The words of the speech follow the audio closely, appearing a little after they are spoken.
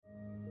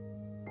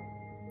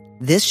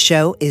This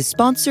show is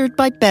sponsored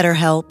by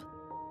BetterHelp.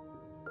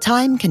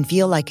 Time can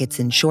feel like it's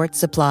in short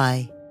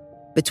supply.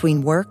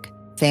 Between work,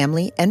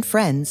 family, and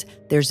friends,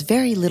 there's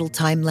very little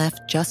time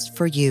left just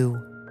for you.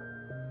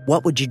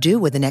 What would you do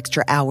with an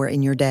extra hour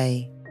in your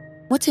day?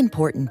 What's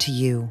important to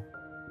you?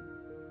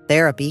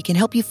 Therapy can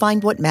help you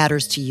find what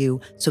matters to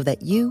you so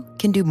that you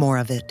can do more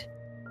of it.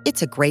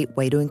 It's a great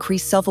way to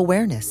increase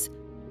self-awareness,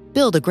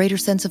 build a greater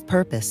sense of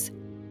purpose,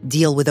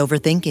 deal with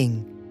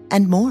overthinking,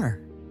 and more.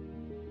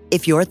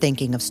 If you're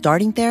thinking of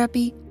starting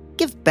therapy,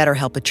 give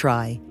BetterHelp a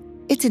try.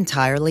 It's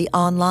entirely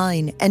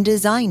online and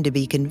designed to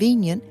be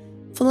convenient,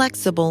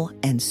 flexible,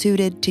 and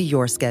suited to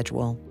your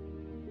schedule.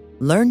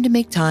 Learn to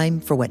make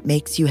time for what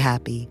makes you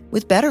happy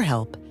with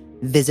BetterHelp.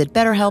 Visit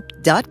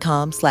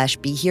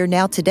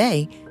BetterHelp.com/BeHereNow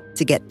today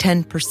to get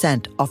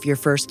 10% off your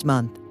first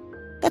month.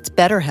 That's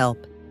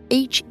BetterHelp,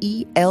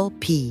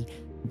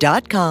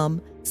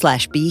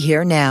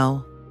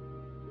 HELP.com/BeHereNow.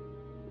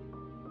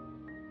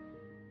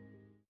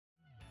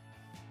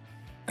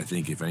 I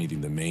think, if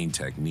anything, the main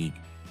technique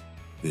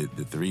that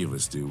the three of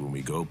us do when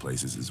we go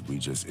places is we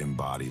just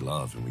embody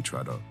love, and we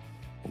try to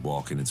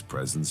walk in its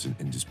presence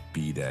and just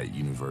be that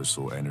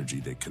universal energy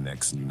that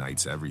connects and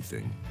unites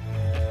everything.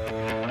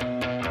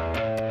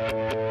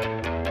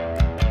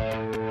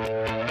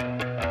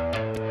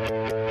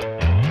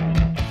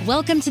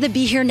 Welcome to the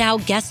Be Here Now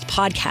guest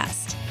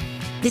podcast.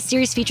 This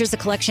series features a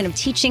collection of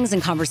teachings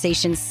and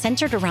conversations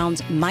centered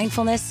around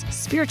mindfulness,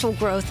 spiritual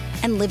growth,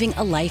 and living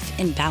a life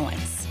in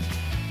balance.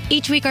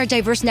 Each week, our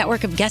diverse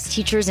network of guest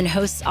teachers and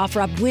hosts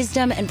offer up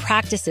wisdom and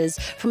practices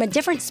from a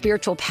different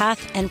spiritual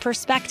path and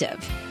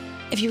perspective.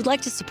 If you'd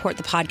like to support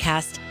the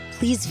podcast,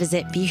 please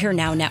visit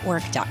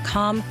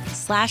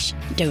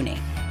BeHereNowNetwork.com/donate.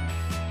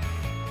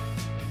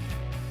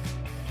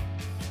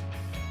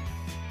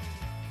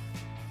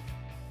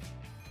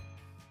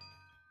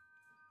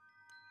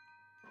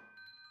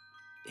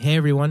 Hey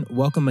everyone,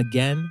 welcome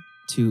again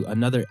to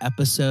another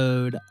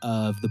episode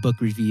of the book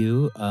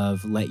review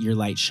of Let Your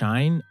Light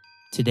Shine.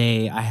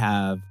 Today I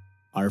have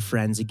our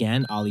friends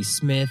again, Ollie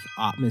Smith,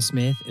 Atman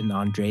Smith, and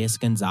Andreas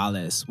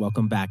Gonzalez.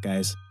 Welcome back,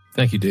 guys.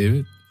 Thank you,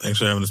 David. Thanks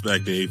for having us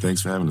back, Dave.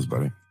 Thanks for having us,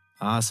 buddy.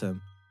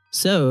 Awesome.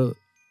 So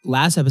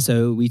last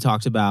episode, we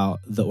talked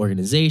about the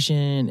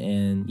organization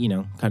and,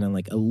 kind of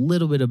like a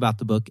little bit about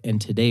the book. And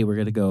today we're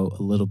going to go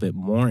a little bit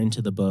more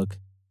into the book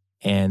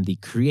and the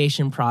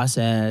creation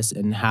process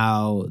and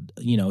how,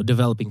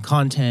 developing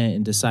content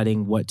and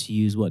deciding what to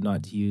use, what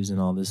not to use, and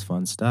all this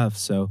fun stuff.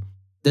 So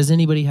does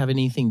anybody have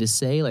anything to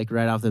say, like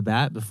right off the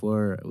bat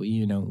before,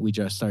 we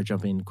just start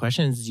jumping into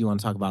questions? Do you want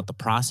to talk about the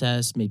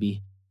process,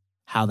 maybe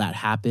how that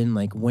happened?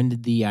 Like, when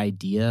did the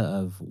idea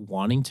of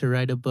wanting to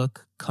write a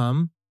book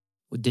come?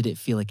 Did it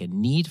feel like a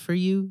need for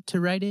you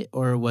to write it,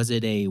 or was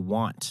it a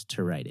want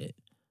to write it?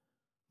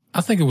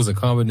 I think it was a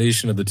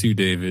combination of the two,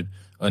 David,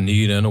 a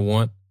need and a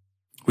want.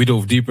 We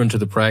dove deeper into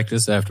the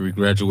practice after we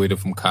graduated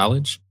from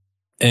college.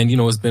 And,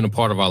 it's been a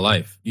part of our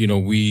life.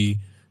 We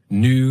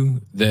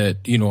knew that,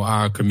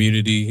 our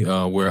community,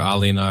 where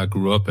Ali and I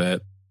grew up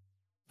at,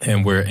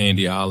 and where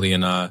Andy, Ali,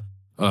 and I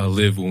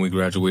lived when we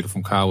graduated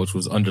from college,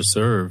 was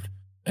underserved.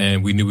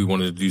 And we knew we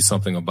wanted to do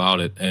something about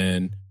it.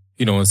 And,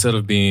 instead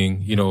of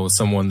being,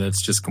 someone that's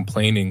just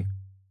complaining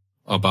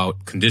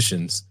about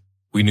conditions,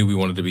 we knew we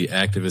wanted to be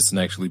activists and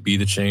actually be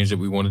the change that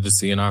we wanted to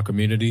see in our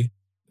community.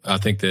 I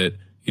think that,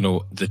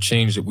 the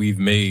change that we've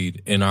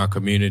made in our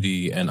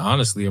community and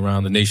honestly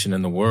around the nation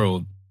and the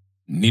world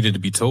needed to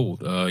be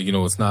told.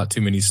 It's not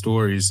too many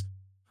stories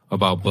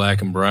about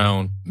Black and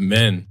brown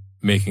men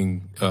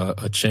making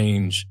a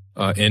change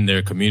in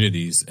their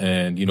communities.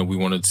 And, we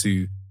wanted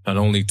to not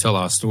only tell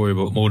our story,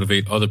 but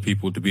motivate other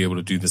people to be able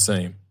to do the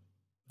same.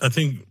 I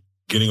think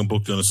getting a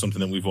book done is something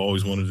that we've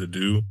always wanted to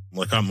do.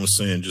 Like I was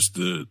saying, just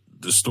the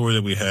story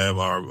that we have,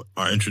 our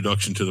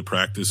introduction to the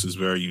practice is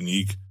very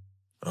unique.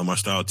 Our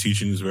style of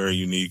teaching is very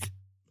unique.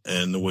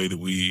 And the way that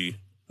we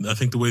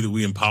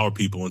empower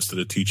people instead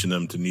of teaching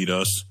them to need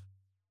us.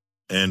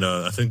 And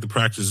I think the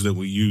practices that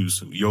we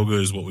use, yoga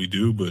is what we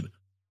do, but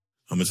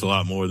it's a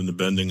lot more than the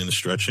bending and the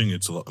stretching.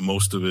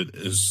 Most of it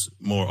is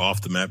more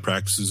off the mat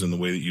practices and the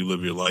way that you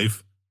live your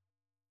life.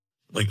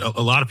 Like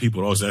a lot of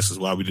people always ask us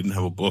why we didn't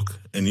have a book.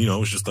 And, it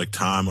was just like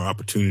time or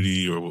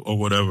opportunity or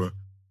whatever. I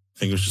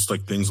think it was just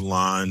like things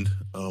aligned.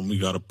 We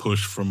got a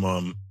push from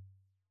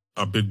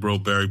our big bro,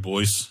 Barry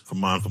Boyce from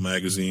Mindful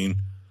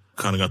Magazine,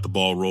 kind of got the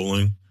ball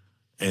rolling.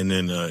 And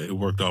then it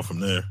worked out from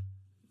there.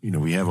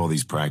 We have all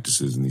these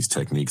practices and these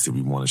techniques that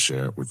we want to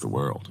share with the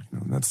world.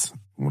 And that's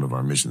one of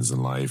our missions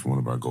in life, one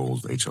of our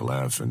goals,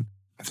 HLF. And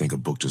I think a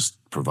book just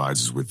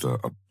provides us with a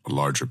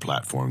larger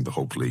platform to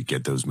hopefully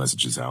get those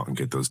messages out and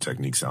get those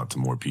techniques out to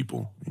more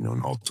people. And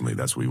ultimately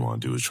that's what we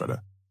want to do, is try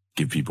to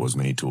give people as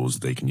many tools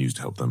that they can use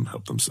to help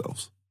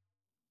themselves.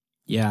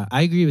 Yeah,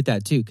 I agree with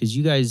that too. Because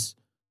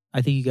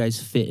I think you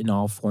guys fit in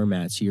all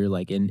formats. You're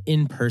like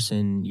in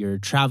person, you're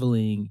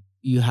traveling,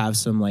 you have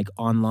some like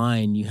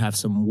online, you have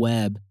some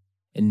web,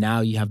 and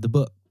now you have the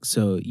book.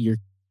 So you're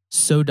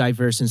so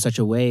diverse in such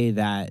a way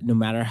that no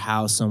matter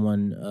how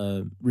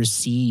someone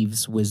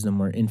receives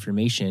wisdom or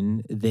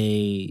information,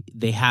 they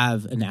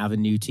have an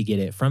avenue to get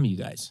it from you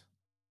guys.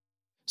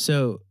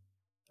 So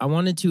I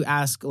wanted to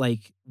ask,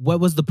 like,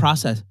 what was the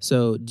process?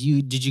 So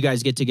did you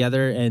guys get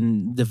together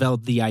and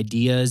develop the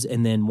ideas,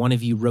 and then one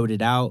of you wrote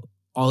it out?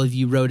 All of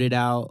you wrote it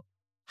out?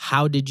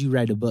 How did you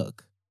write a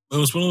book? It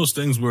was one of those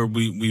things where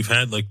we've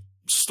had like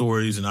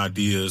stories and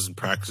ideas and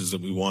practices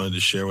that we wanted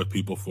to share with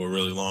people for a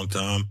really long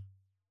time.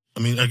 I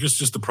mean, I guess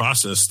just the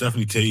process.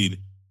 Stephanie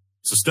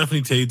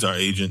Tade's our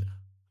agent,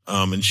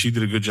 and she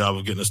did a good job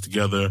of getting us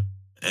together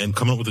and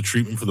coming up with a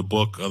treatment for the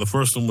book. The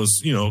first one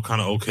was,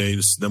 kind of okay.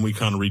 Then we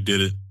kind of redid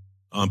it,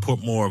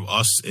 put more of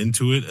us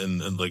into it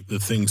and like the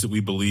things that we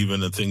believe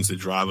in, the things that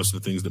drive us, the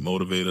things that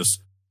motivate us.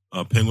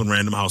 Penguin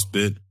Random House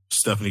bit.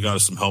 Stephanie got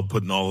us some help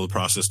putting all of the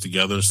process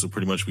together. So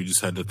pretty much we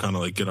just had to kind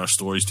of like get our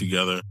stories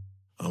together.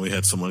 We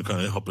had someone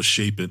kind of help us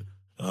shape it,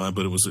 but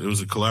it was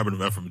a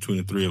collaborative effort between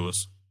the three of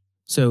us.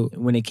 So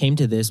when it came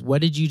to this,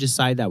 what did you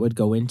decide that would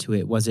go into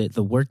it? Was it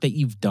the work that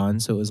you've done,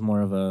 so it was more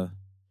of a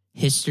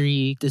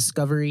history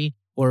discovery,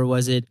 or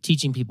was it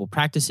teaching people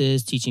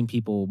practices, teaching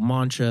people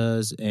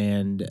mantras,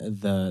 and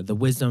the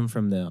wisdom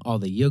from all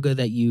the yoga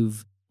that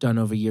you've done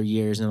over your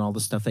years, and all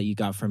the stuff that you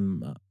got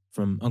from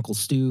Uncle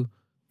Stu,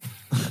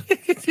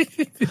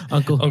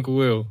 Uncle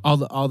Will,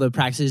 all the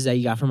practices that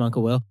you got from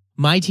Uncle Will?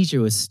 My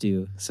teacher was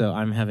Stu, so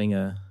I'm having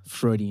a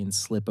Freudian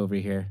slip over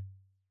here.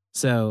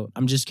 So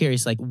I'm just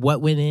curious, like,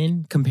 what went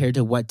in compared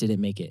to what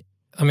didn't make it?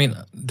 I mean,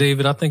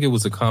 David, I think it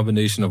was a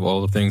combination of all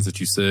the things that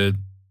you said,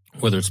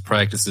 whether it's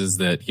practices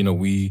that,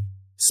 we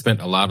spent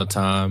a lot of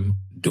time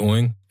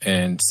doing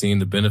and seeing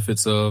the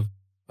benefits of.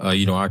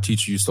 Our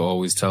teacher used to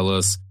always tell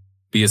us,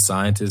 be a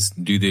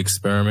scientist, do the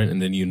experiment,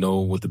 and then you know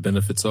what the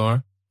benefits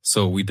are.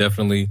 So we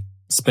definitely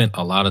spent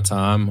a lot of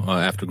time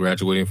after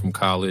graduating from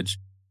college,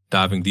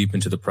 diving deep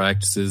into the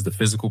practices, the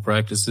physical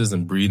practices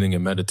and breathing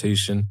and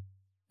meditation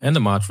and the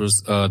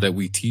mantras that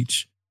we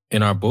teach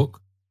in our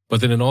book.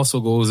 But then it also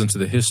goes into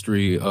the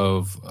history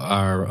of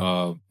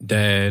our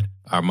dad,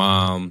 our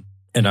mom,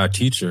 and our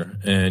teacher,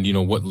 and,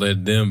 what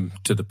led them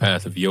to the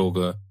path of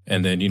yoga.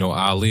 And then,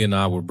 Ali and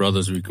I were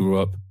brothers. We grew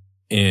up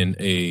in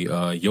a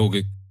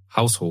yogic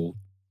household,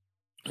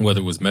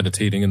 whether it was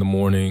meditating in the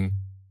morning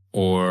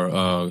or,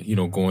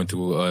 going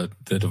to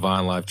the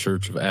Divine Life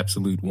Church of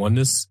Absolute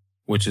Oneness,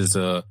 which is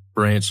a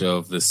branch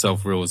of the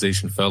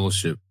Self-Realization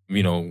Fellowship.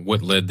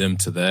 What led them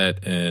to that,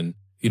 and,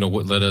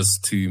 what led us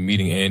to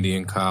meeting Andy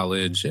in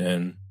college,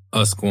 and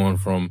us going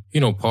from,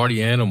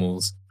 party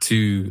animals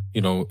to,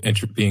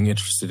 being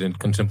interested in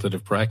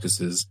contemplative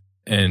practices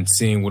and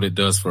seeing what it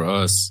does for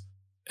us.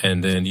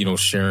 And then,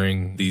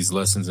 sharing these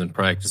lessons and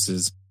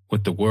practices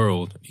with the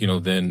world,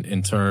 then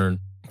in turn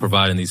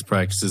providing these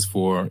practices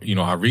for,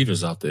 our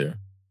readers out there.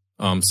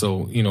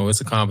 So,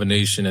 it's a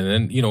combination.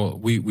 And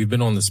then, we've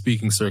been on the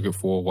speaking circuit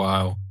for a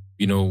while.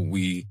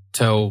 We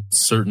tell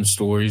certain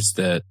stories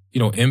that,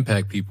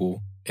 impact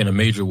people in a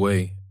major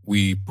way.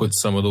 We put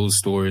some of those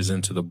stories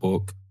into the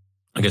book,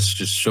 I guess,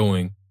 just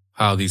showing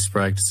how these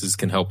practices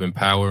can help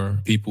empower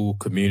people,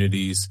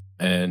 communities,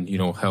 and,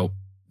 help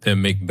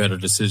them make better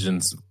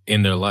decisions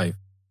in their life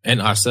and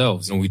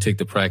ourselves. And we take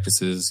the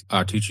practices,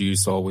 our teacher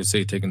used to always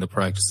say, taking the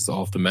practices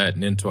off the mat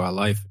and into our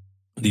life.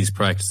 These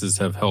practices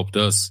have helped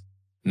us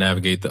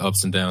navigate the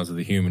ups and downs of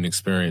the human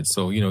experience.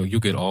 So, you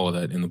get all of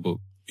that in the book.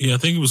 Yeah, I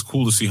think it was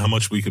cool to see how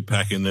much we could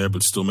pack in there,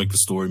 but still make the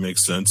story make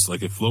sense.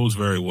 Like, it flows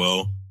very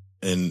well.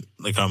 And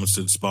like Atman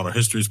said, it's about our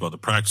history, it's about the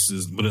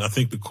practices. But I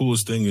think the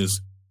coolest thing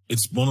is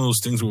it's one of those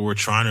things where we're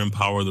trying to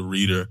empower the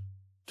reader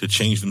to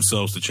change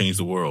themselves, to change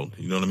the world.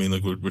 You know what I mean?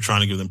 Like, we're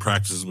trying to give them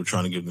practices. We're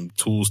trying to give them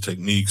tools,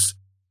 techniques,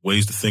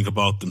 ways to think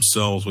about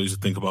themselves, ways to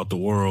think about the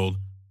world.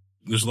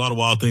 There's a lot of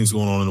wild things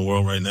going on in the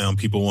world right now, and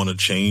people want to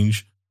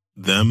change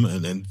them.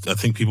 And I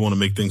think people want to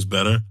make things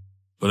better.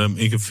 But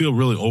it can feel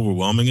really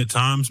overwhelming at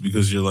times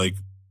because you're like,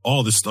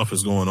 all this stuff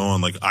is going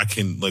on. Like,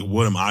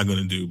 what am I going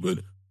to do? But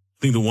I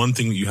think the one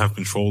thing that you have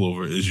control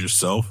over is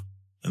yourself.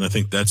 And I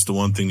think that's the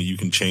one thing that you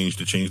can change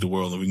to change the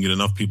world. And we can get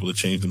enough people to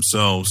change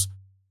themselves.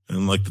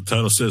 And like the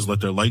title says, let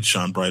their light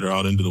shine brighter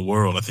out into the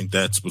world. I think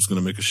that's what's going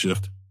to make a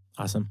shift.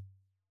 Awesome.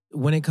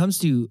 When it comes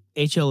to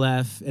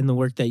HLF and the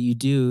work that you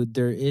do,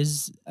 there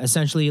is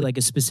essentially like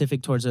a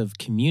specific towards a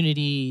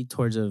community,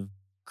 towards a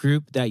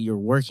group that you're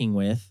working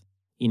with,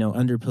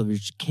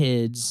 underprivileged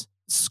kids,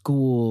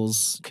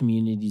 schools,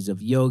 communities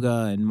of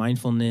yoga and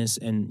mindfulness.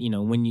 And,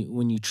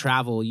 when you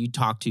travel, you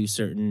talk to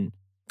certain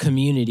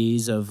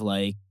communities of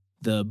like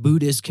the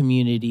Buddhist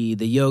community,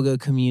 the yoga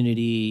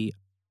community,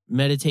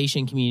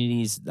 meditation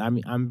communities. I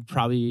mean, I'm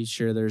probably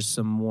sure there's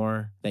some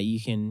more that you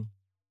can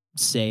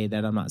say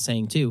that I'm not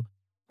saying too.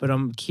 But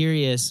I'm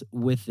curious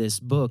with this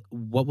book,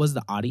 what was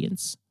the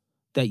audience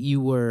that you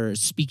were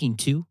speaking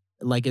to?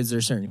 Like, is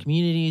there certain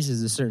communities?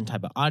 Is there a certain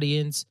type of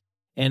audience?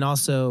 And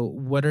also,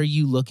 what are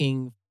you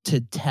looking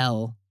to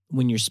tell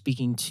when you're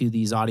speaking to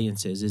these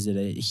audiences? Is it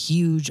a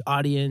huge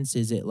audience?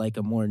 Is it like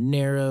a more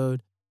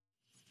narrowed?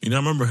 You know, I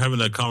remember having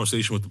that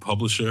conversation with the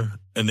publisher,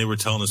 and they were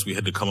telling us we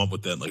had to come up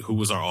with that, like, who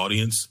was our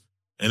audience?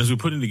 And as we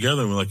put it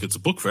together, we're like, it's a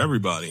book for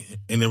everybody.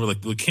 And they were like,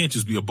 well, it can't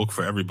just be a book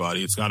for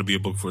everybody. It's got to be a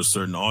book for a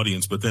certain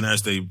audience. But then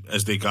as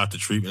they got the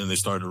treatment and they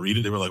started to read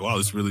it, they were like, wow,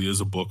 this really is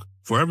a book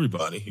for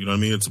everybody. You know what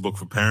I mean? It's a book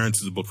for parents.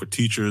 It's a book for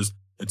teachers.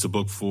 It's a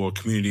book for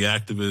community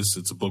activists.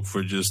 It's a book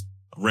for just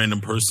a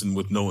random person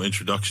with no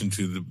introduction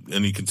to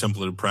any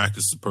contemplative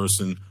practice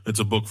person. It's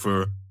a book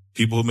for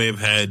people who may have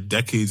had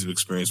decades of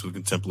experience with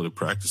contemplative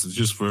practice. It's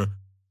just for,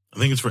 I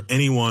think it's for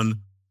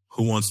anyone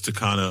who wants to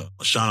kind of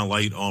shine a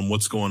light on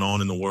what's going on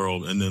in the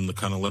world and then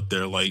kind of let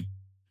their light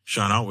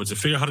shine outwards and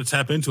figure out how to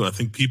tap into it. I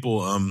think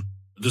people,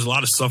 there's a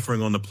lot of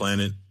suffering on the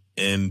planet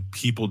and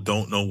people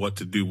don't know what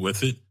to do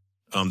with it.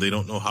 They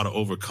don't know how to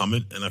overcome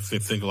it. And I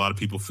think a lot of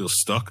people feel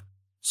stuck.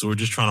 So we're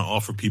just trying to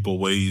offer people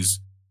ways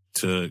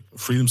to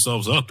free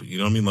themselves up. You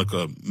know what I mean? Like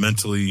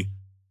mentally,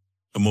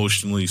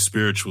 emotionally,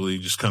 spiritually,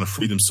 just kind of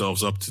free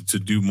themselves up to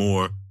do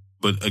more.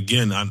 But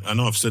again, I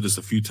know I've said this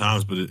a few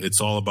times, but it's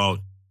all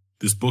about,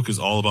 this book is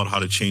all about how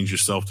to change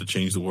yourself to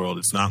change the world.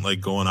 It's not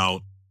like going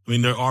out. I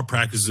mean, there are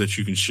practices that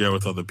you can share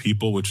with other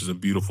people, which is a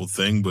beautiful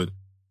thing. But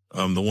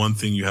the one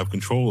thing you have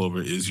control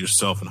over is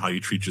yourself and how you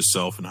treat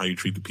yourself and how you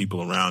treat the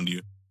people around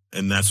you.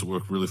 And that's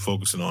what we're really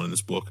focusing on in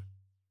this book.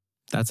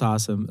 That's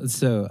awesome.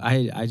 So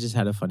I just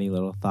had a funny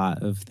little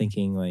thought of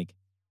thinking, like,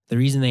 the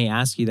reason they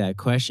ask you that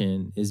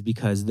question is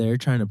because they're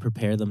trying to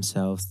prepare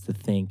themselves to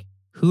think,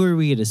 who are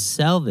we going to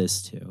sell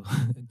this to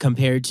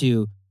compared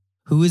to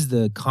who is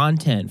the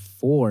content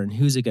for and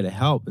who's it going to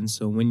help? And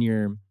so when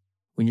you're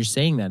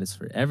saying that it's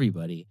for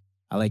everybody,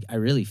 I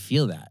really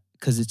feel that,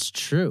 because it's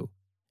true.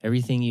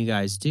 Everything you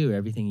guys do,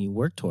 everything you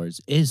work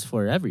towards is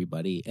for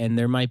everybody. And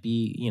there might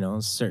be,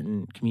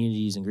 certain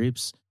communities and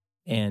groups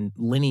and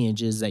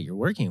lineages that you're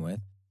working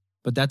with,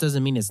 but that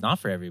doesn't mean it's not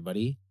for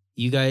everybody.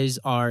 You guys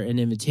are an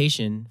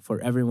invitation for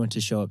everyone to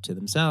show up to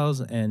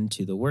themselves and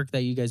to the work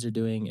that you guys are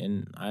doing.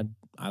 And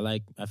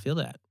I feel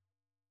that.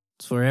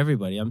 It's for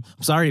everybody. I'm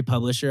sorry,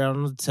 publisher. I don't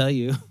know what to tell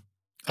you.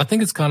 I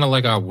think it's kind of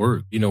like our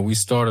work. We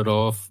started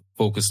off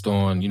focused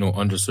on,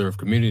 underserved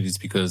communities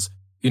because,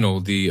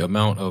 the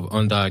amount of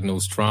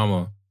undiagnosed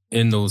trauma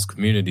in those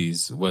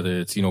communities,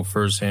 whether it's,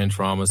 firsthand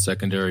trauma,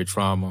 secondary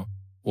trauma,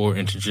 or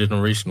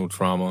intergenerational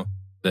trauma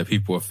that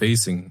people are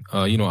facing.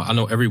 I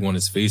know everyone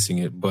is facing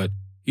it, but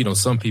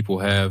some people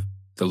have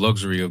the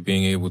luxury of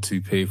being able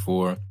to pay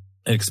for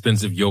an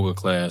expensive yoga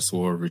class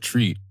or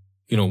retreat.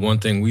 One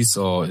thing we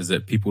saw is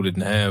that people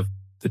didn't have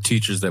the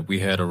teachers that we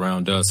had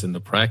around us and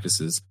the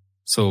practices.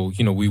 So,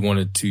 we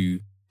wanted to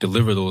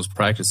deliver those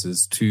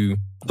practices to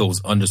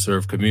those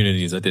underserved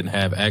communities that didn't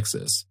have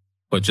access.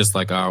 But just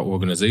like our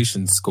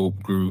organization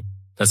scope grew,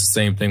 that's the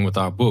same thing with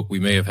our book. We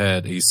may have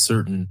had a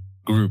certain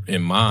group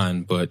in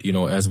mind, but,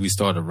 as we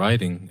started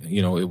writing,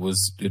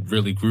 it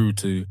really grew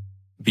to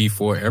be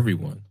for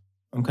everyone.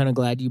 I'm kind of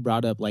glad you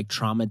brought up like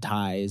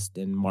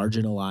traumatized and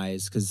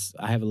marginalized, because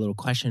I have a little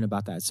question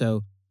about that.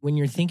 So when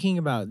you're thinking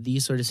about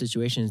these sort of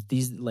situations,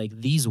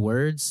 these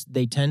words,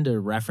 they tend to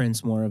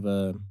reference more of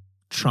a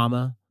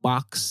trauma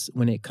box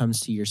when it comes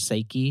to your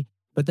psyche.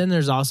 But then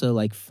there's also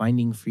like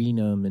finding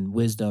freedom and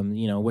wisdom,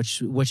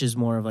 which is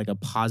more of like a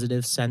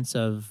positive sense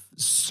of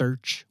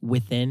search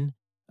within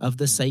of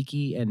the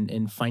psyche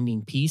and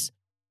finding peace.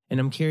 And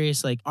I'm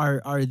curious, like,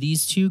 are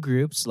these two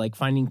groups, like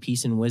finding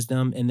peace and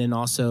wisdom, and then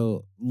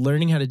also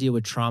learning how to deal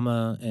with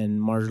trauma and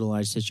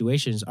marginalized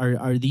situations,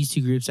 are these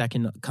two groups that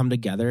can come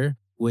together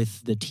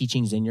with the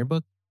teachings in your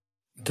book?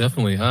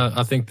 Definitely.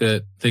 I think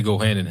that they go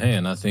hand in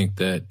hand. I think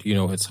that,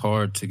 it's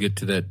hard to get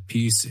to that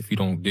peace if you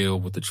don't deal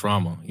with the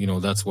trauma.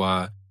 That's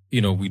why,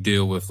 we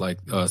deal with like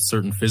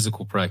certain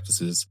physical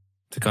practices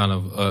to kind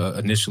of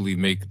initially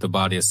make the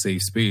body a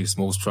safe space.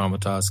 Most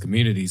traumatized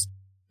communities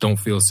don't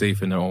feel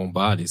safe in their own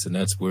bodies. And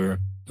that's where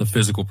the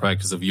physical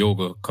practice of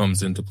yoga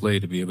comes into play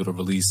to be able to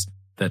release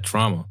that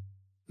trauma.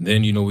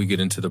 Then, we get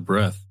into the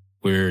breath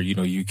where,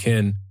 you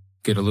can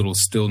get a little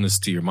stillness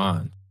to your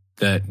mind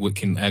that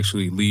can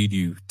actually lead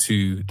you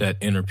to that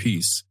inner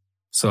peace.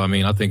 So,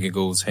 I think it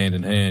goes hand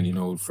in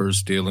hand,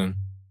 first dealing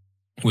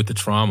with the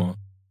trauma.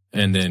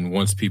 And then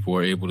once people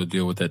are able to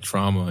deal with that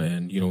trauma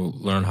and,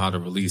 learn how to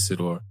release it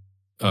or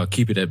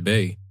keep it at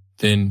bay,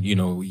 then,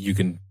 you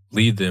can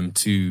lead them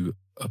to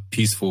a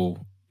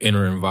peaceful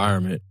inner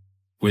environment,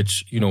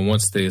 which,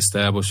 once they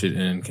establish it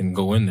and can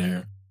go in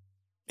there,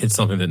 it's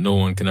something that no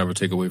one can ever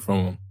take away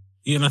from them.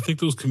 Yeah, and I think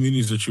those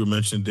communities that you were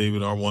mentioning,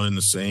 David, are one and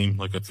the same.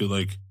 Like, I feel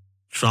like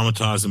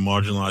traumatized and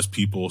marginalized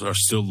people are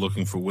still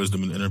looking for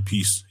wisdom and inner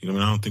peace. I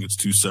don't think it's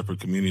two separate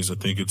communities. I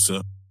think it's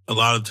a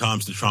lot of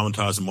times the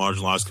traumatized and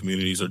marginalized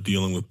communities are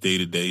dealing with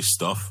day-to-day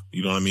stuff.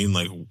 You know what I mean?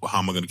 Like, how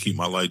am I going to keep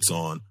my lights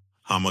on?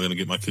 How am I going to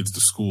get my kids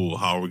to school?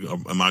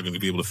 Am I going to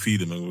be able to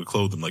feed them and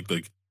clothe them? Like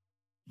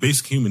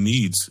basic human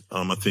needs,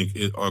 I think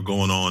are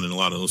going on in a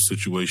lot of those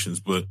situations.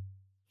 But,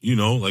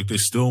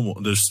 there's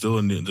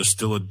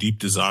still a deep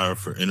desire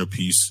for inner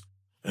peace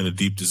and a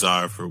deep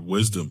desire for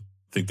wisdom.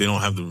 I think they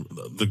don't have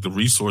the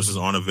resources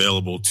aren't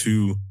available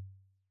to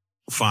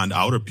find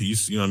outer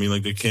peace. You know what I mean?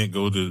 Like they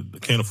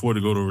can't afford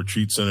to go to a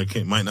retreat center,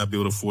 might not be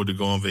able to afford to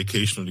go on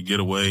vacation or to get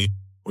away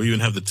or even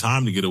have the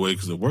time to get away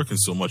because they're working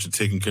so much and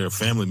taking care of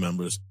family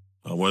members,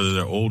 whether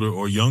they're older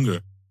or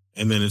younger.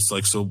 And then it's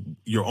like, so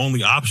your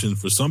only option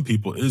for some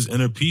people is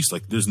inner peace.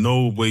 Like there's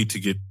no way to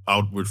get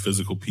outward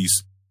physical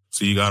peace.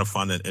 So you got to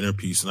find that inner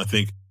peace. And I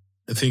think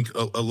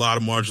a lot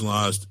of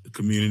marginalized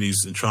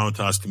communities and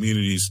traumatized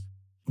communities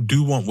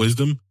do want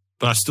wisdom,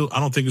 but I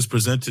don't think it's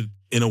presented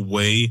in a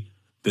way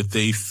that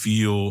they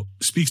feel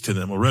speaks to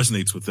them or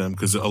resonates with them.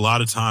 Because a lot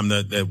of time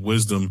that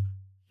wisdom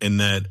and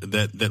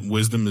that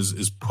wisdom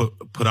is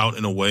put out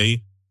in a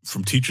way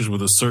from teachers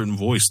with a certain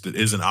voice that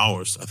isn't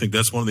ours. I think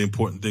that's one of the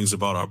important things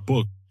about our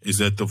book is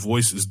that the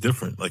voice is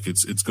different. Like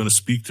it's going to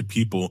speak to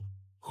people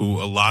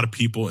who a lot of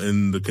people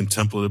in the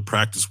contemplative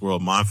practice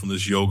world,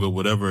 mindfulness, yoga,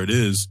 whatever it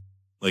is,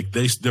 like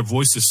their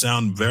voices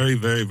sound very,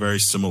 very, very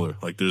similar.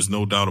 Like there's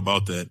no doubt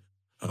about that.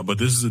 But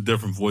this is a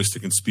different voice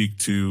that can speak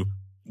to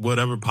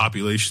whatever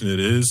population it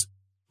is,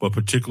 but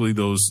particularly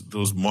those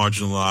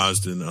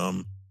marginalized and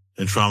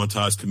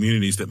traumatized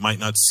communities that might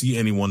not see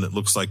anyone that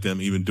looks like them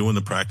even doing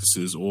the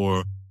practices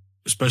or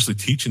especially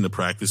teaching the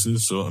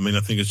practices. So, I mean, I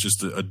think it's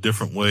just a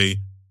different way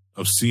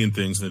of seeing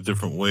things and a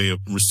different way of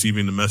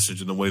receiving the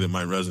message in a way that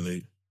might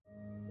resonate.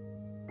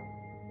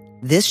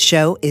 This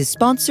show is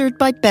sponsored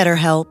by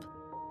BetterHelp.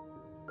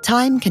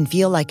 Time can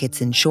feel like it's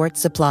in short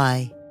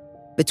supply.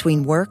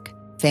 Between work,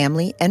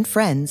 family, and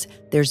friends,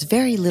 there's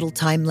very little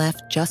time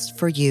left just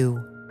for you.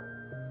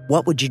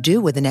 What would you do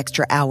with an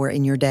extra hour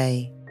in your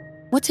day?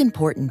 What's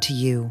important to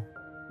you?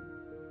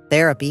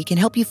 Therapy can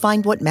help you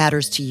find what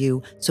matters to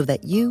you so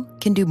that you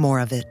can do more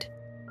of it.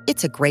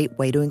 It's a great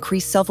way to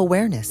increase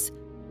self-awareness,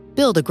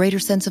 build a greater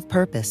sense of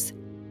purpose,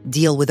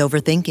 deal with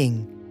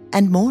overthinking,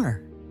 and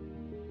more.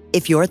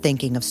 If you're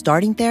thinking of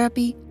starting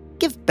therapy,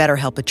 give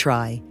BetterHelp a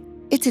try.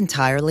 It's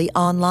entirely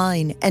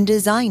online and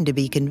designed to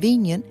be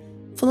convenient,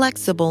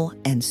 flexible,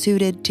 and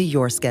suited to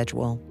your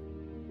schedule.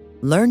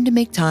 Learn to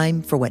make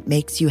time for what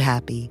makes you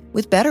happy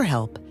with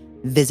BetterHelp.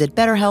 Visit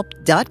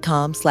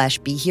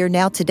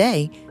BetterHelp.com/BeHereNow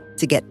today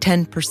to get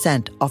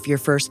 10% off your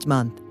first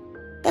month.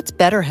 That's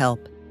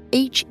BetterHelp,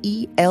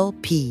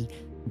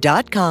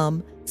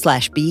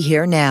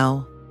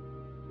 HELP.com/BeHereNow.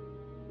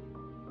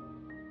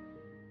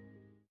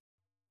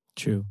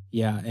 True.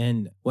 Yeah.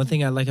 And one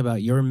thing I like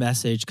about your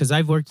message, because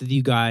I've worked with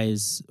you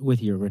guys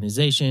with your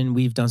organization,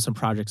 we've done some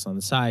projects on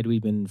the side,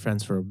 we've been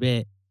friends for a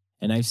bit,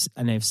 and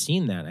I've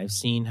seen that. I've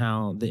seen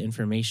how the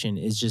information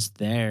is just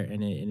there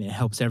and it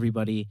helps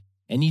everybody.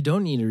 And you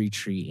don't need a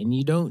retreat and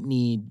you don't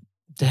need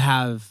to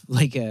have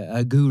like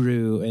a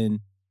guru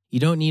and you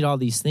don't need all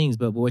these things.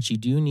 But what you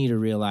do need to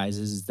realize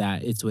is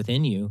that it's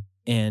within you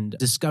and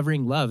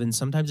discovering love. And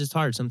sometimes it's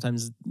hard.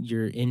 Sometimes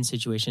you're in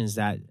situations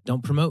that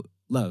don't promote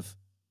love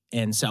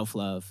and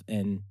self-love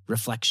and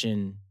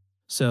reflection.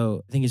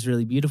 So I think it's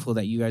really beautiful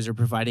that you guys are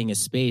providing a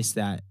space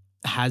that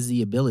has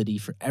the ability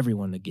for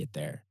everyone to get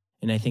there.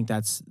 And I think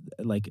that's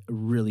like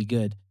really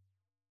good.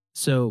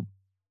 So,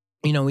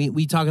 you know,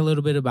 we talk a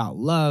little bit about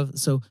love.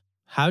 So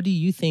how do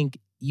you think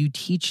you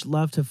teach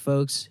love to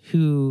folks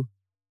who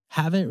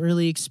haven't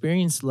really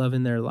experienced love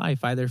in their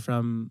life, either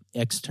from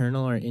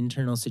external or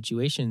internal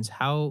situations?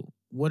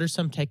 What are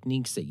some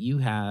techniques that you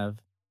have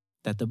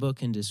that the book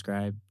can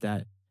describe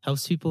that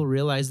helps people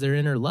realize their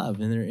inner love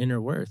and their inner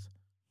worth?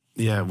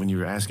 Yeah, when you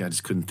were asking, I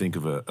just couldn't think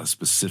of a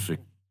specific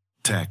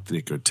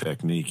tactic or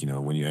technique. You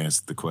know, when you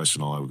asked the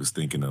question, all I was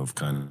thinking of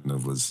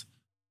was,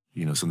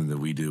 you know, something that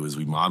we do is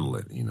we model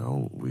it. You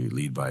know, we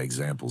lead by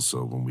example.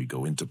 So when we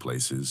go into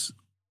places,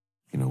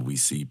 you know, we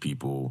see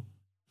people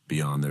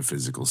beyond their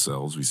physical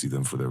selves. We see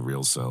them for their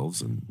real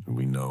selves. And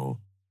we know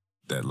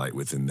that light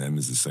within them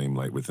is the same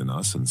light within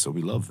us. And so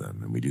we love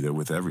them. And we do that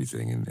with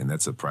everything. And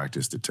that's a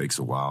practice that takes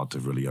a while to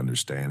really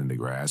understand and to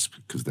grasp,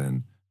 because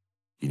then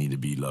you need to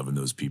be loving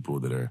those people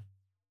that are,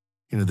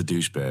 you know, the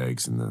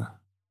douchebags and the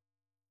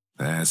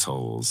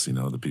assholes, you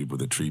know, the people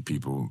that treat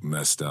people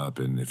messed up.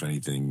 And if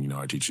anything, you know,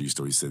 our teacher used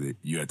to always say that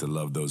you have to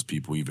love those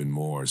people even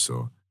more.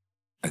 So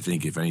I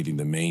think if anything,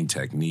 the main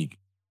technique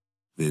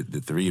that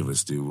the three of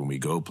us do when we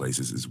go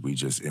places is we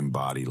just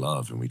embody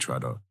love and we try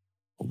to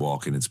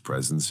walk in its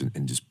presence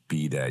and just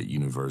be that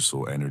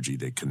universal energy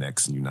that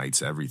connects and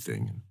unites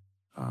everything.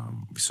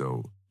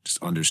 So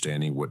just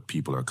understanding what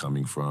people are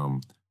coming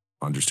from,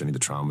 understanding the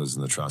traumas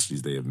and the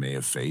atrocities they may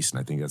have faced. And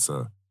I think that's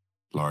a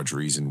large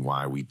reason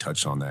why we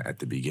touch on that at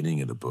the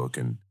beginning of the book.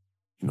 And,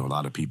 you know, a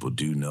lot of people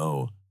do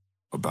know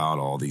about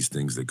all these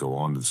things that go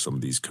on to some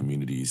of these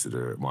communities that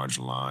are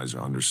marginalized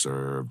or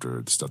underserved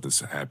or the stuff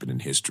that's happened in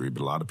history,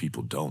 but a lot of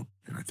people don't.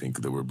 And I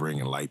think that we're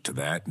bringing light to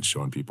that and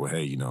showing people,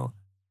 hey, you know,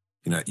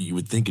 you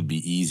would think it'd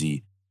be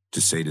easy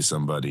to say to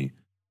somebody,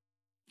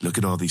 look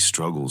at all these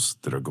struggles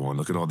that are going,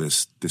 look at all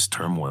this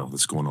turmoil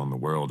that's going on in the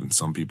world. And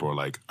some people are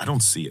like, I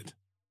don't see it.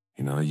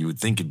 You know, you would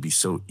think it'd be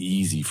so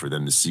easy for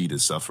them to see the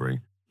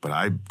suffering. But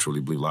I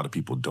truly believe a lot of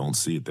people don't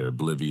see it. They're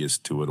oblivious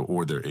to it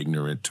or they're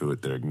ignorant to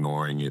it. They're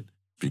ignoring it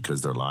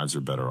because their lives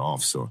are better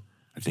off. So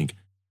I think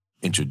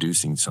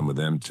introducing some of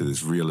them to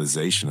this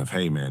realization of,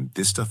 hey, man,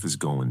 this stuff is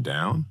going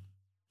down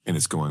and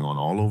it's going on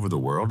all over the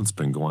world. It's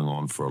been going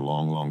on for a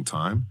long, long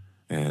time.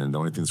 And the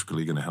only thing that's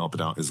really going to help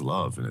it out is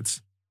love. And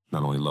it's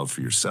not only love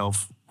for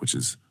yourself, which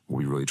is what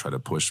we really try to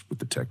push with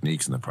the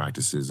techniques and the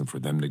practices, and for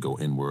them to go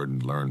inward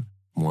and learn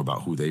more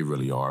about who they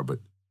really are. But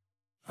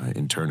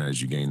in turn,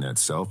 as you gain that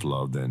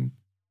self-love, then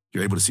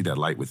you're able to see that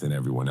light within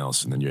everyone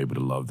else, and then you're able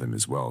to love them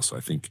as well. So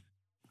I think,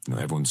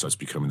 everyone starts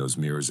becoming those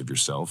mirrors of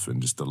yourself,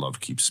 and just the love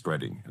keeps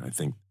spreading. And I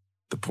think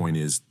the point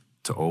is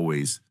to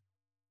always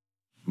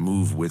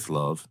move with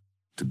love,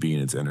 to be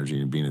in its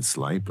energy and be in its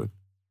light. But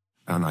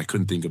I don't know, I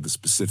couldn't think of a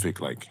specific,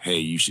 like, hey,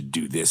 you should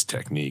do this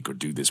technique or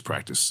do this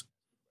practice.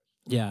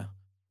 Yeah.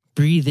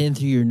 Breathe in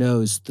through your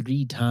nose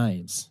 3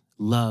 times.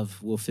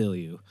 Love will fill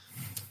you.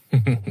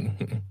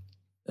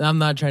 I'm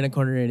not trying to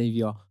corner any of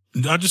y'all.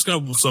 I just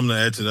got something to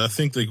add to that. I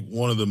think like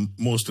one of the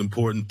most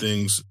important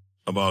things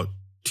about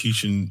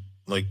teaching,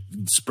 like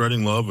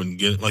spreading love and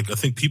I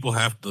think people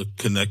have to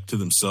connect to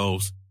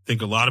themselves. I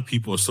think a lot of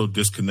people are so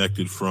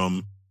disconnected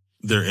from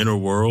their inner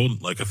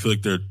world. Like I feel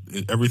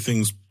like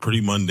everything's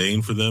pretty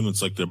mundane for them.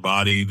 It's like their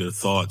body, their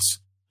thoughts,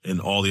 and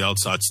all the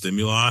outside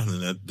stimuli.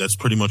 And that's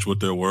pretty much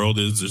what their world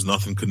is. There's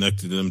nothing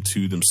connected to them,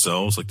 to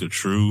themselves, like their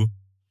true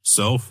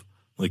self,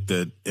 like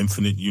that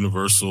infinite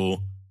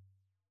universal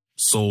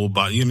soul,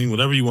 body. I mean,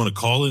 whatever you want to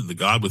call it, the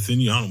God within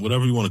you,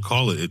 whatever you want to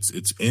call it,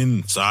 it's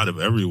inside of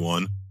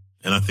everyone.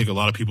 And I think a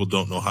lot of people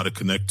don't know how to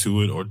connect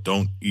to it, or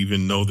don't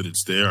even know that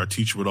it's there. Our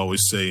teacher would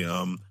always say,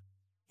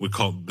 we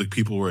call the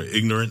people were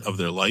ignorant of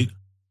their light.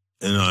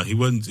 And he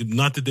wasn't,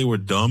 not that they were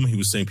dumb. He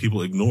was saying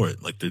people ignore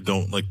it. Like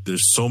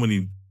there's so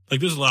many,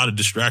 like there's a lot of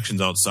distractions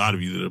outside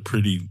of you that are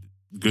pretty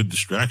good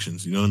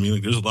distractions. You know what I mean?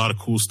 Like there's a lot of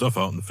cool stuff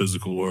out in the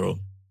physical world,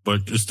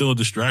 but it's still a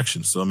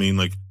distraction. So, I mean,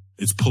 like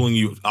it's pulling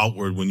you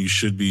outward when you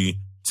should be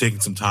taking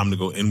some time to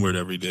go inward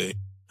every day.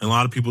 And a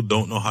lot of people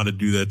don't know how to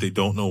do that. They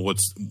don't know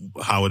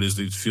how it is.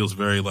 It feels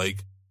very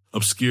like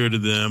obscure to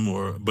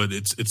them, but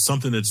it's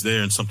something that's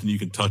there and something you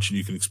can touch and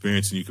you can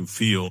experience and you can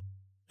feel.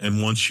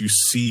 And once you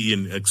see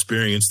and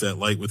experience that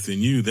light within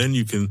you, then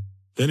it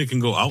can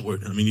go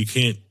outward. I mean, you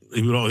can't,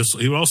 he would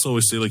also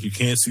always say, like, you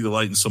can't see the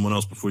light in someone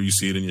else before you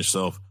see it in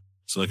yourself.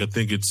 So like, I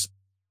think it's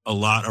a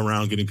lot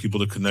around getting people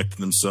to connect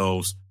to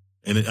themselves.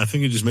 And I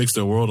think it just makes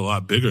their world a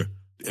lot bigger.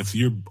 If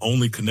you're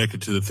only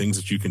connected to the things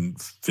that you can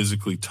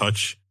physically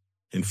touch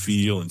and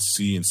feel and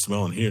see and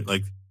smell and hear,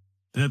 like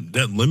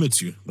that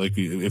limits you. Like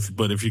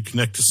if you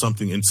connect to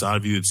something inside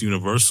of you that's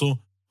universal,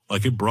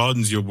 like it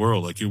broadens your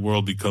world. Like your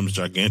world becomes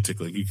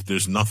gigantic. Like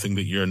there's nothing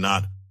that you're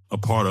not a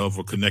part of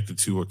or connected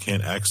to or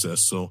can't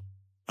access. So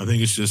I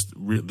think it's just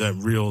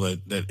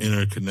that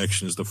inner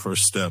connection is the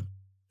first step,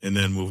 and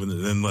then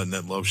letting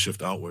that love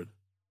shift outward.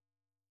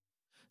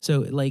 So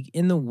like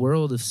in the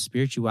world of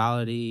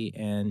spirituality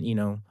and,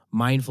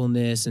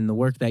 mindfulness and the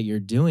work that you're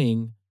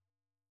doing,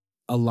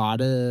 a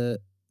lot of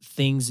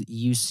things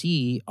you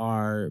see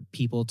are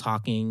people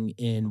talking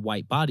in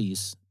white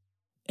bodies.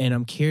 And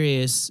I'm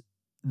curious,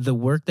 the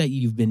work that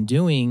you've been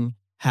doing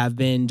have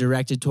been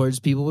directed towards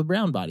people with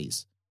brown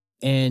bodies.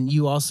 And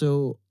you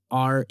also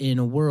are in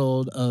a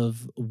world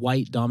of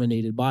white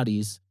dominated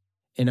bodies.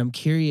 And I'm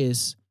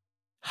curious,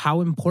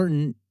 how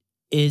important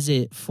is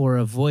it for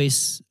a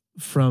voice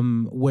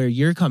from where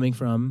you're coming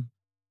from?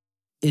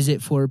 Is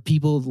it for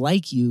people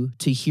like you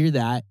to hear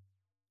that?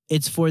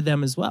 It's for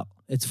them as well.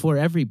 It's for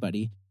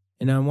everybody.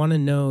 And I want to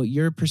know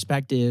your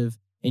perspective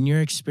and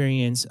your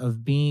experience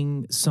of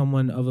being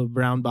someone of a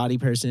brown body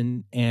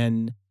person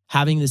and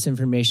having this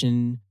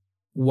information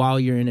while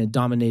you're in a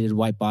dominated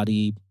white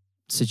body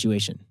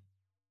situation.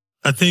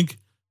 I think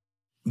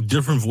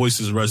different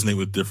voices resonate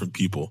with different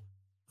people.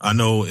 I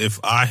know if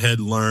I had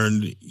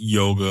learned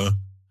yoga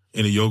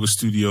in a yoga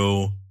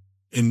studio,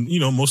 and,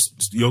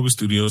 most yoga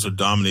studios are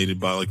dominated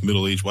by like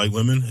middle-aged white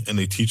women, and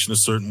they teach in a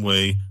certain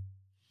way.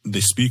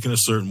 They speak in a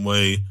certain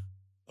way.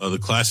 The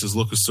classes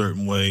look a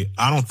certain way.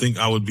 I don't think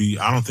I'd be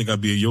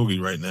a yogi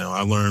right now.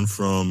 I learned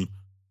from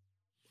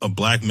a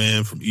black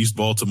man from East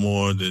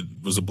Baltimore that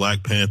was a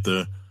Black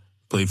Panther,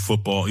 played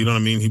football. You know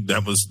what I mean?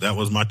 That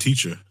was my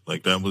teacher.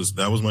 Like that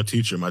was my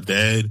teacher. My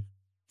dad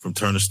from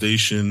Turner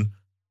Station,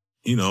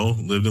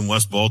 lived in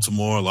West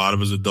Baltimore a lot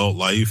of his adult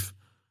life.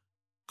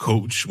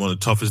 Coach, one of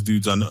the toughest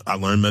dudes I know. I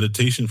learned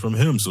meditation from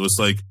him. So it's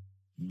like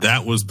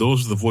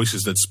those are the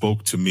voices that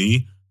spoke to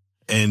me.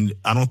 And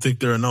I don't think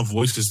there are enough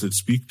voices that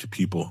speak to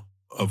people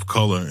of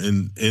color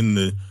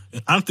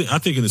I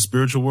think in the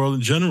spiritual world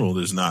in general,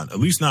 there's not, at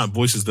least not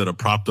voices that are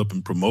propped up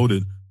and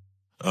promoted.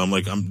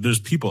 There's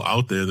people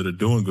out there that are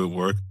doing good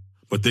work,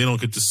 but they don't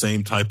get the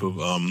same type of,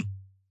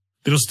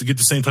 they don't get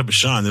the same type of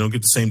shine. They don't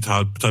get the same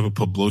type of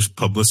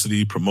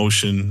publicity,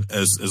 promotion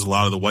as a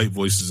lot of the white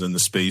voices in the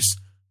space.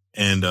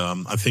 And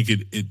I think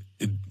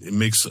it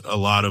makes a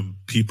lot of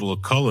people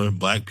of color,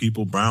 black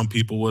people, brown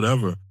people,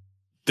 whatever,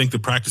 think the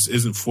practice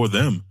isn't for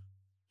them,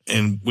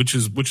 and which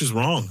is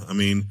wrong. I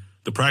mean,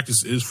 the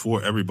practice is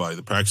for everybody.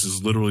 The practice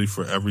is literally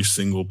for every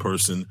single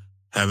person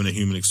having a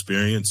human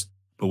experience.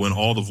 But when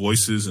all the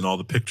voices and all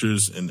the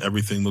pictures and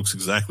everything looks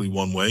exactly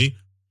one way,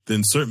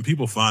 then certain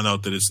people find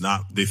out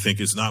that they think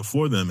it's not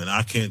for them. And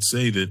I can't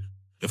say that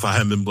if I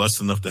hadn't been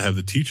blessed enough to have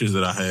the teachers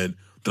that I had,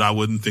 that I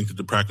wouldn't think that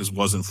the practice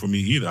wasn't for me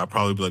either. I'd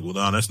probably be like, well,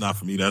 no, that's not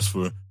for me. That's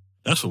for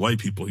white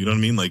people. You know what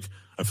I mean? Like,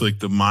 I feel like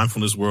the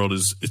mindfulness world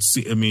it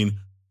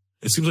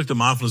seems like the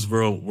mindfulness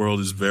world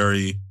is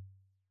very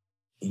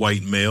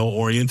white male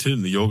oriented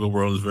and the yoga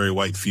world is very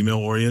white female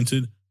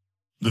oriented.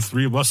 The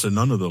three of us are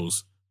none of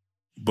those.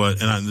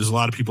 There's a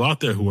lot of people out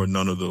there who are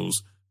none of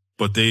those,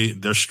 but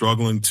they're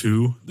struggling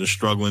too. They're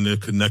struggling to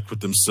connect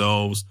with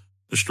themselves.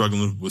 They're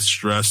struggling with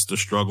stress. They're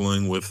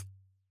struggling with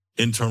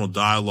internal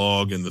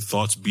dialogue and the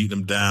thoughts beating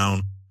them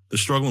down. They're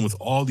struggling with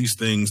all these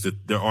things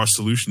that there are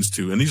solutions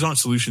to. And these aren't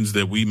solutions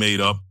that we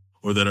made up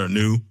or that are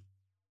new.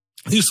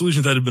 These are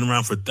solutions that have been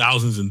around for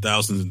thousands and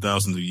thousands and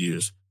thousands of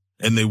years,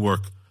 and they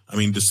work. I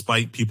mean,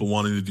 despite people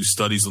wanting to do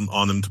studies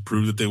on them to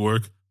prove that they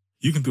work,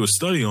 you can do a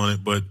study on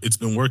it, but it's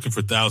been working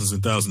for thousands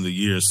and thousands of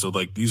years. So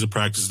like, these are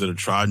practices that are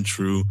tried and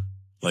true.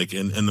 Like,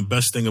 and the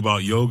best thing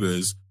about yoga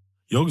is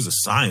a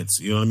science.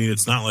 You know what I mean?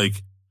 It's not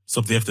like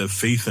something you have to have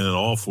faith in at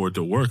all for it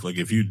to work. Like,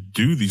 if you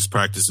do these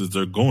practices,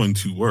 they're going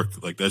to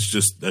work. Like, that's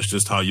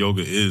just how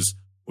yoga is,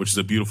 which is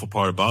a beautiful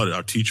part about it.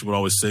 Our teacher would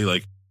always say,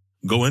 like,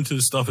 go into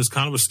this stuff as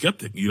kind of a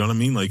skeptic. You know what I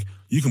mean? Like,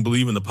 you can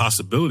believe in the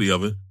possibility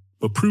of it,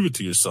 but prove it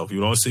to yourself. He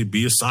would always say,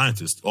 be a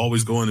scientist.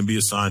 Always go in and be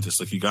a scientist.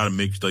 Like, you got to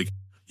make, like,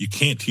 you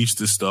can't teach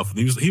this stuff. And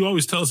he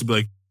always tells us, he'd be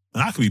like,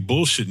 and I could be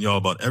bullshitting y'all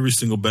about every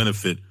single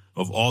benefit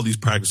of all these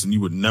practices, and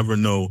you would never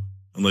know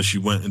unless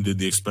you went and did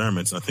the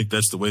experiments. And I think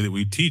that's the way that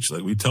we teach.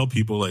 Like, we tell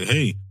people, like,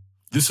 hey,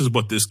 this is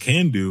what this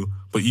can do,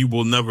 but you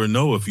will never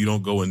know if you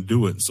don't go and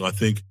do it. So I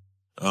think,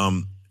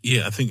 I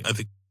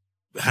think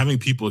having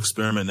people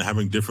experiment and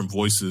having different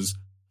voices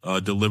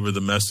deliver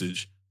the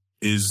message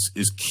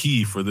is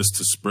key for this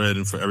to spread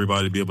and for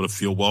everybody to be able to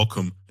feel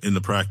welcome in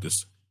the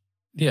practice.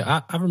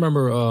 Yeah, I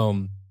remember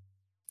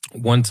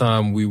one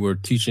time we were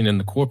teaching in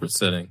the corporate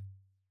setting,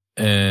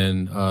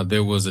 and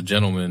there was a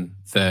gentleman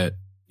that,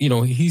 you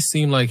know, he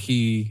seemed like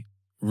he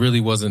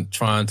really wasn't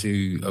trying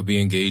to be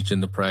engaged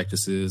in the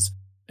practices.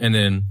 And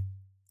then,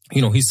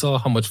 you know, he saw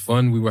how much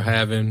fun we were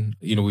having.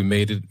 You know, we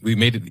made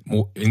it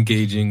more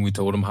engaging. We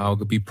told him how it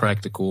could be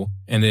practical.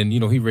 And then, you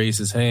know, he raised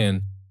his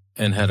hand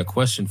and had a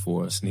question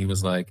for us. And he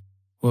was like,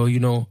 well, you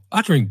know,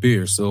 I drink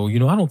beer, so, you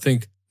know, I don't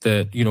think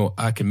that, you know,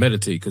 I can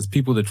meditate, because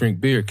people that drink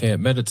beer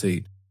can't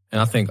meditate. And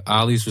I think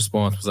Ali's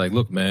response was like,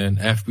 look, man,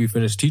 after we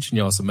finish teaching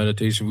y'all some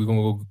meditation, we're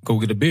going to go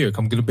get a beer.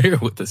 Come get a beer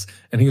with us.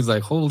 And he was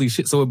like, holy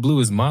shit. So it blew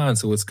his mind.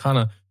 So it's kind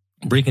of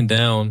breaking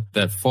down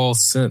that false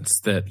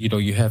sense that, you know,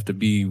 you have to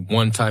be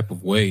one type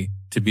of way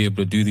to be able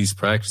to do these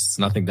practices.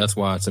 And I think that's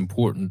why it's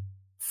important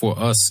for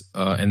us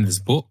in this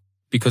book,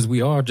 because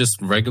we are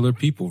just regular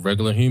people,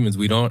 regular humans.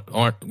 We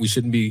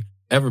shouldn't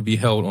ever be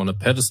held on a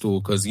pedestal,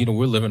 because, you know,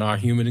 we're living our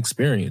human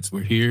experience.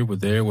 We're here, we're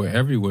there, we're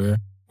everywhere.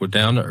 We're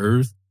down to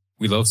earth.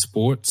 We love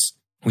sports.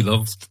 We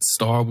love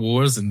Star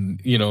Wars. And,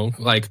 you know,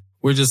 like,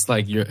 we're just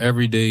like your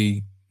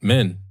everyday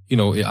men. You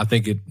know, I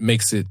think it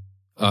makes it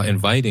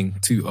inviting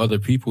to other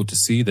people to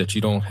see that you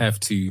don't have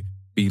to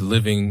be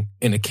living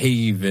in a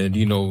cave and,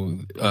 you know,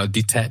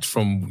 detached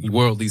from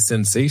worldly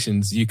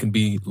sensations. You can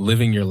be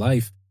living your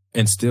life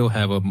and still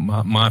have a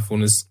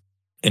mindfulness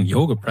and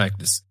yoga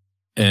practice.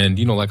 And,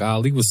 you know, like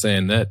Ali was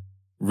saying, that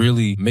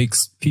really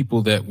makes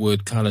people that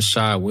would kind of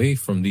shy away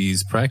from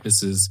these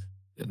practices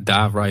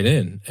dive right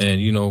in.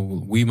 And, you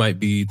know, we might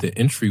be the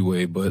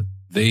entryway, but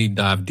they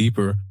dive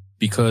deeper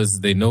because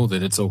they know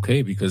that it's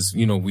okay, because,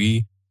 you know,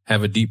 we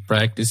have a deep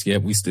practice,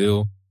 yet we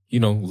still, you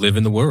know, live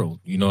in the world.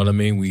 You know what I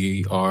mean?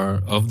 We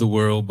are of the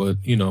world, but,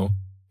 you know,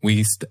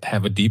 we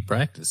have a deep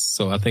practice.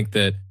 So I think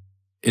that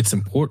it's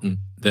important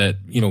that,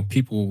 you know,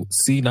 people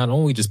see not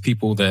only just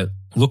people that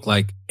look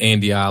like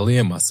Andy, Ali,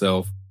 and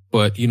myself,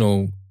 but, you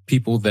know,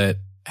 people that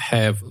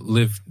have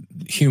lived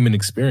human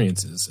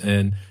experiences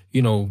and,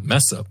 you know,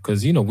 mess up.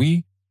 Because, you know,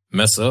 we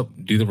mess up,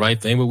 do the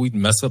right thing, but we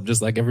mess up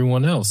just like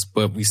everyone else.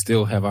 But we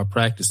still have our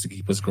practice to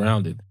keep us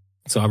grounded.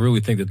 So I really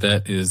think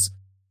that is,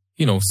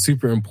 you know,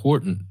 super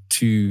important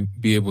to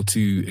be able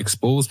to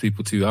expose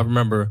people to. I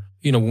remember,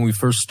 you know, when we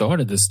first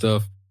started this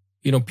stuff,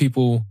 you know,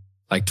 people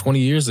like 20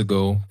 years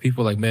ago,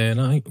 people like, man,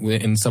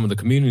 in some of the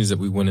communities that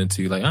we went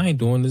into, like, I ain't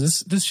doing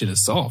this. This shit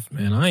is soft,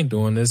 man. I ain't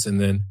doing this. And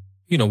then,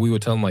 you know, we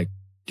would tell them, like,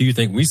 do you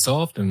think we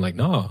soft? And like,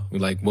 no. We're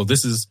like, well,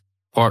 this is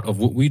part of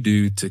what we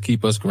do to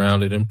keep us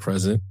grounded and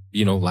present.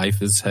 You know,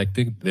 life is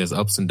hectic. There's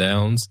ups and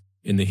downs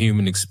in the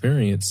human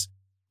experience.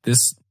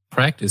 This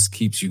practice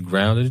keeps you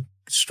grounded,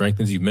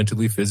 strengthens you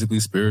mentally, physically,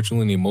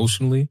 spiritually, and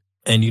emotionally.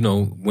 And, you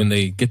know, when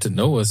they get to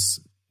know us,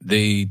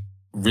 they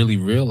really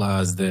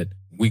realize that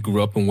we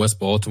grew up in West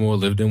Baltimore,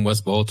 lived in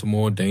West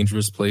Baltimore,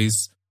 dangerous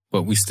place,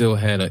 but we still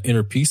had an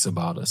inner peace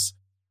about us.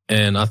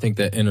 And I think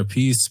that inner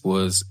peace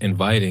was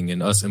inviting,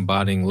 and us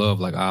embodying love,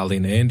 like Ali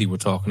and Andy were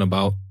talking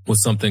about,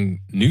 was something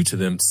new to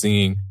them,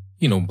 seeing,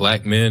 you know,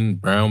 black men,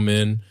 brown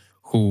men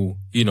who,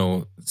 you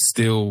know,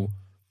 still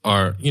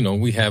are, you know,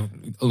 we have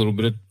a little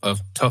bit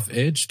of tough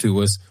edge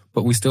to us,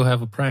 but we still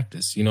have a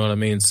practice. You know what I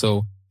mean?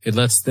 So it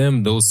lets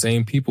them, those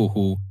same people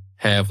who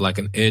have like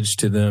an edge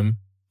to them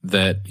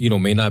that,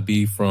 may not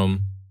be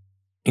from,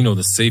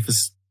 the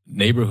safest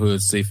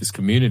neighborhoods, safest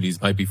communities,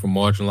 might be from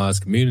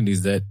marginalized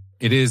communities, that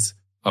it is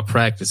a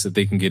practice that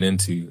they can get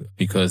into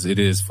because it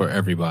is for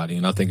everybody.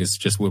 And I think it's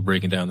just we're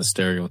breaking down the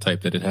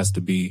stereotype that it has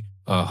to be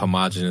a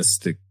homogenous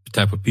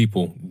type of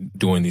people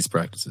doing these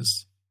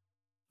practices.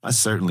 I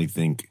certainly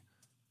think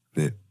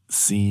that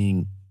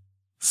seeing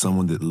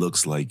someone that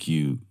looks like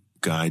you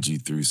guide you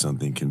through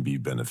something can be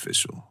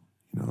beneficial,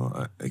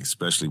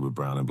 especially with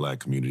brown and black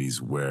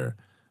communities where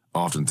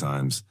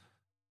oftentimes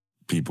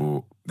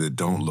people that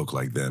don't look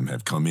like them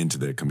have come into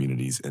their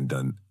communities and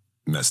done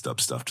messed up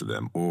stuff to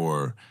them,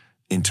 or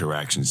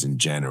interactions in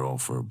general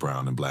for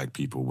brown and black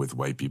people with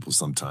white people.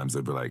 Sometimes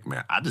they'll be like,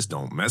 man, I just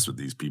don't mess with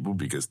these people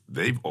because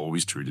they've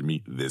always treated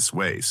me this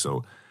way.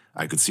 So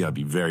I could see how it'd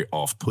be very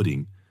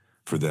off-putting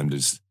for them to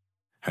just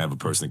have a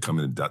person come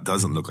in that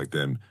doesn't look like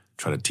them,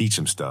 try to teach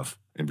them stuff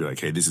and be like,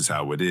 hey, this is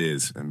how it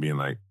is. And being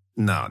like,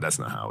 no, that's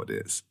not how it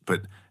is.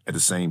 But at the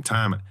same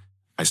time,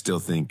 I still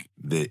think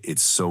that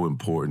it's so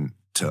important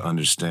to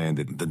understand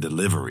that the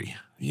delivery,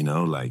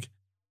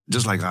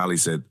 just like Ali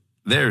said,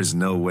 there is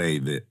no way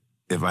that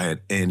if I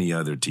had any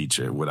other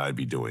teacher, would I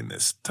be doing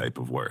this type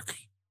of work?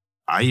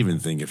 I even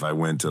think if I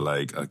went to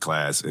like a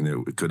class and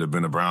it could have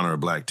been a brown or a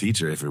black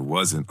teacher, if it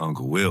wasn't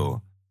Uncle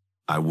Will,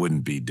 I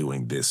wouldn't be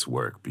doing this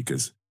work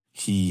because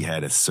he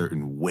had a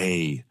certain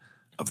way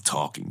of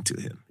talking to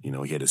him. He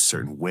had a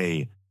certain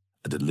way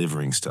of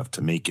delivering stuff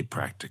to make it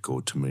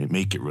practical, to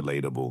make it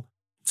relatable,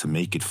 to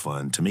make it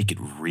fun, to make it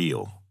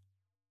real.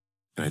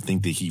 And I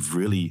think that he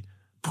really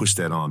pushed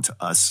that on to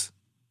us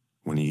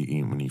when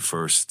he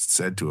first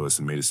said to us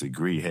and made us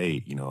agree,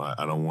 hey,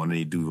 I don't want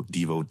any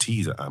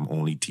devotees. I'm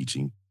only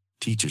teaching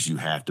teachers. You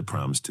have to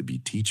promise to be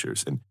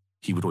teachers. And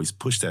he would always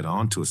push that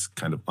on to us,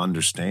 kind of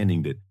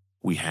understanding that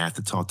we have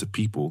to talk to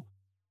people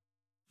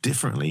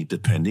differently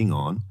depending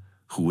on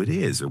who it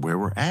is or where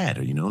we're at,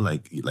 or,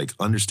 like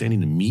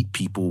understanding to meet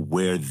people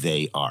where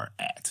they are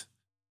at.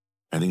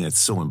 I think that's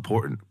so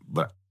important.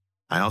 But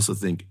I also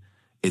think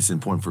it's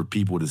important for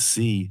people to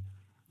see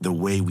the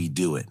way we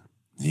do it,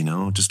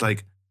 just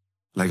like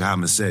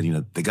Atman said,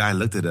 the guy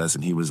looked at us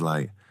and he was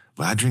like,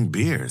 well, I drink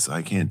beer, so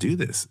I can't do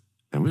this.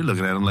 And we're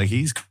looking at him like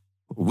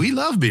we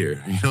love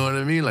beer. You know what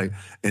I mean? Like,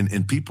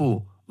 and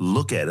people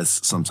look at us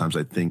sometimes,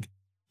 I think,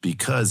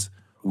 because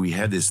we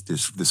have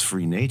this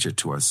free nature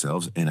to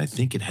ourselves. And I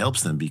think it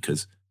helps them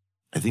because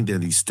I think there are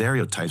these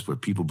stereotypes where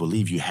people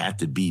believe you have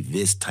to be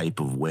this type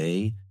of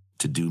way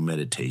to do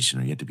meditation,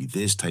 or you have to be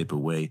this type of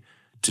way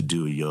to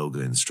do a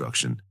yoga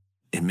instruction.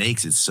 It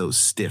makes it so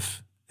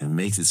stiff and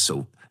makes it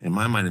so, in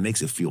my mind, it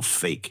makes it feel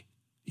fake.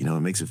 It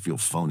makes it feel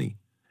phony.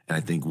 And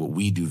I think what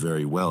we do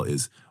very well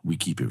is we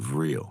keep it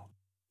real.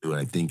 And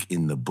I think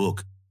in the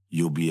book,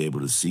 you'll be able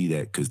to see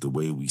that because the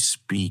way we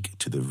speak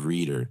to the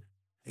reader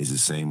is the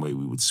same way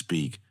we would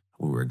speak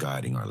when we're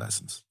guiding our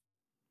lessons.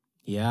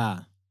 Yeah.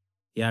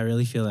 Yeah, I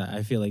really feel that.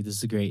 I feel like this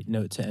is a great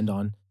note to end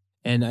on.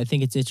 And I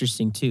think it's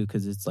interesting too,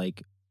 because it's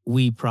like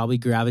we probably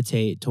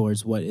gravitate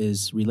towards what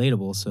is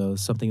relatable. So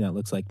something that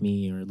looks like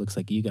me or looks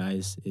like you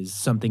guys is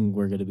something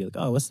we're going to be like,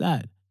 oh, what's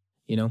that?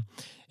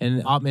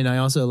 And Atman, I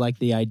also like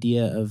the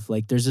idea of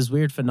like, there's this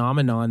weird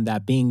phenomenon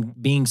that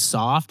being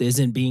soft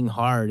isn't being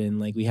hard. And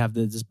like, we have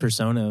this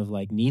persona of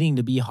like needing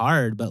to be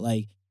hard, but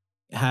like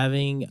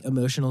having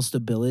emotional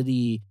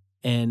stability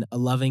and a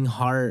loving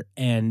heart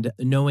and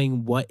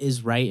knowing what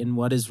is right and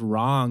what is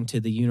wrong to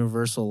the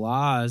universal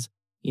laws,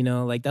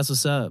 like that's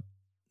what's up.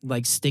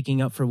 Like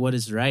sticking up for what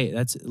is right.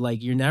 That's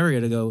like, you're never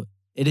going to go,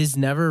 it is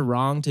never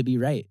wrong to be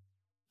right.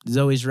 It's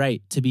always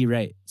right to be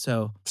right.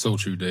 So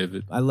true,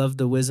 David. I love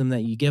the wisdom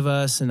that you give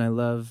us, and I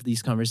love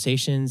these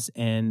conversations.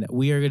 And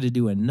we are going to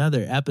do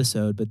another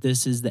episode, but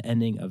this is the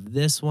ending of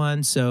this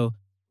one. So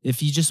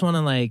if you just want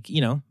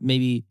to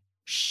maybe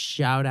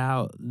shout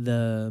out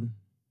when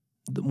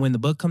the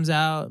book comes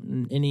out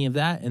and any of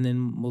that, and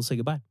then we'll say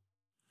goodbye.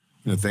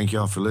 Thank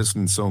y'all for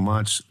listening so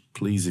much.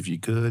 Please, if you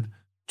could,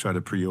 try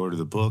to pre-order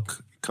the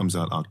book. Comes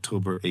out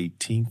October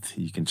 18th.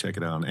 You can check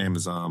it out on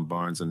Amazon,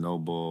 Barnes &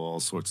 Noble,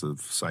 all sorts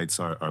of sites.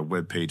 Our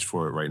webpage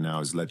for it right now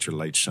is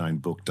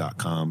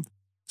letyourlightshinebook.com.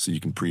 So you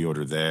can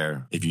pre-order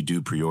there. If you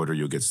do pre-order,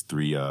 you'll get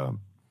 3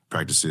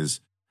 practices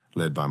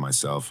led by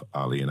myself,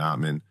 Ali, and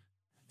Atman.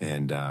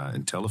 And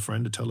tell a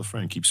friend to tell a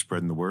friend. Keep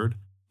spreading the word.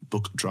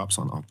 Book drops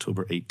on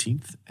October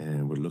 18th,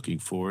 and we're looking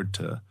forward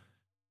to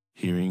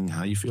hearing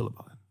how you feel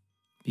about it.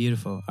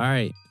 Beautiful. All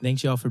right.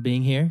 Thanks, y'all, for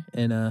being here,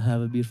 and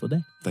have a beautiful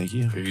day. Thank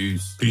you.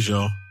 Peace. Peace,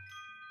 y'all.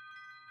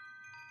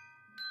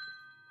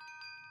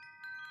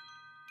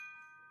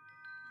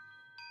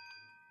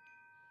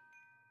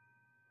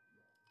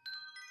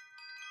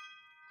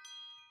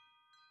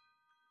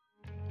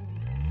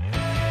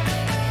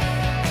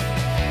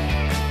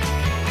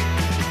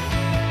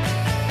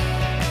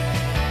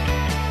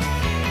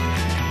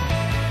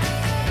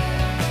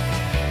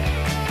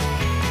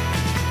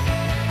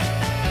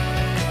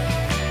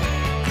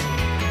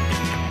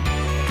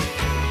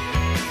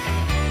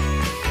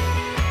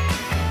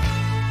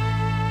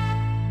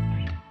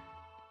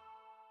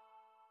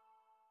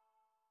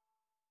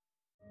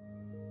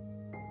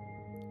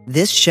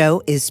 This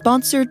show is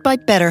sponsored by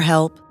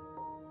BetterHelp.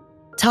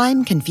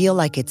 Time can feel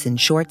like it's in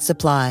short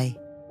supply.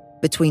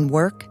 Between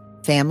work,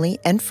 family,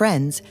 and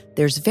friends,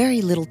 there's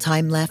very little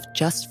time left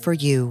just for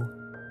you.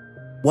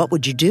 What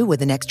would you do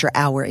with an extra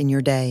hour in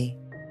your day?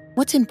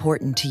 What's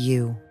important to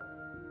you?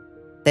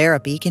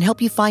 Therapy can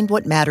help you find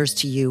what matters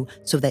to you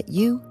so that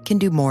you can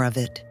do more of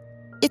it.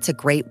 It's a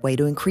great way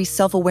to increase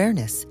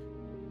self-awareness,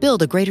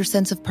 build a greater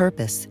sense of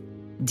purpose,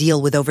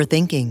 deal with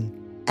overthinking,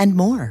 and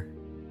more.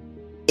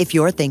 If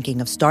you're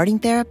thinking of starting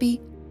therapy,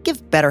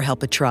 give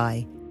BetterHelp a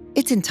try.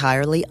 It's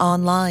entirely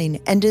online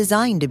and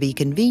designed to be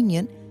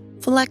convenient,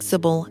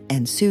 flexible,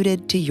 and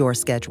suited to your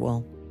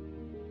schedule.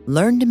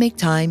 Learn to make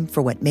time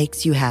for what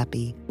makes you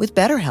happy with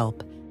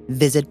BetterHelp.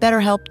 Visit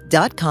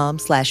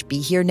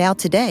BetterHelp.com/BeHereNow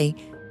today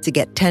to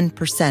get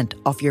 10%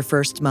 off your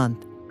first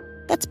month.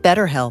 That's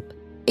BetterHelp,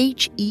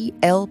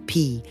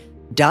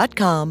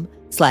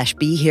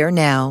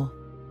 HELP.com/BeHereNow.